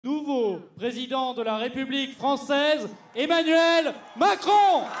Nouveau président de la République française, Emmanuel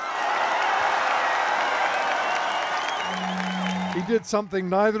Macron! He did something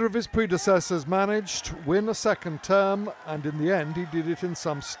neither of his predecessors managed, win a second term, and in the end he did it in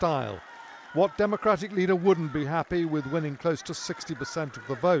some style. What Democratic leader wouldn't be happy with winning close to 60% of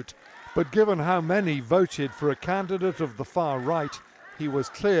the vote? But given how many voted for a candidate of the far right, he was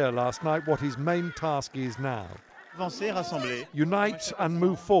clear last night what his main task is now. Unite and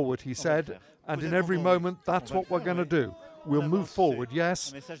move forward, he said, and in every moment that's what we're going to do. We'll move forward,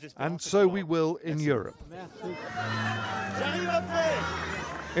 yes, and so we will in Europe.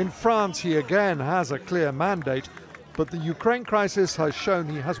 In France, he again has a clear mandate, but the Ukraine crisis has shown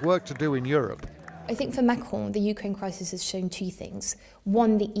he has work to do in Europe. I think for Macron, the Ukraine crisis has shown two things.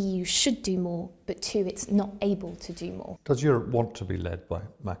 One, the EU should do more, but two, it's not able to do more. Does Europe want to be led by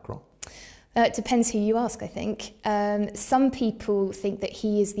Macron? It depends who you ask, I think. Some people think that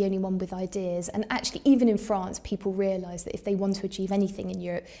he is the only one with ideas, and actually even in France people realise that if they want to achieve anything in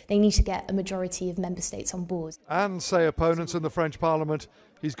Europe they need to get a majority of member states on board. And, say opponents in the French Parliament,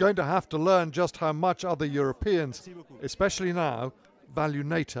 he's going to have to learn just how much other Europeans, especially now, value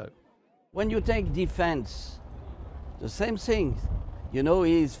NATO. When you take defence, the same thing, you know,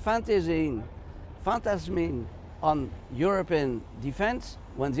 he's fantasming on European defence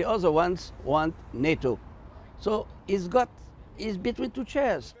when the other ones want NATO. So he's between two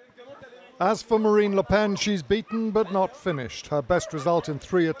chairs. As for Marine Le Pen, she's beaten but not finished. Her best result in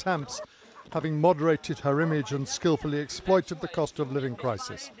 3 attempts, having moderated her image and skillfully exploited the cost of living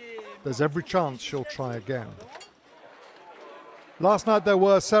crisis. There's every chance she'll try again. Last night there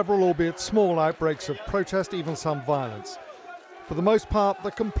were several, albeit small, outbreaks of protest, even some violence. For the most part,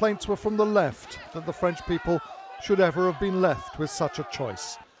 the complaints were from the left that the French people should ever have been left with such a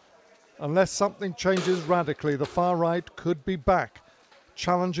choice. Unless something changes radically, the far right could be back,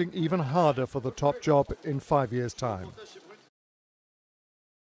 challenging even harder for the top job in 5 years' time.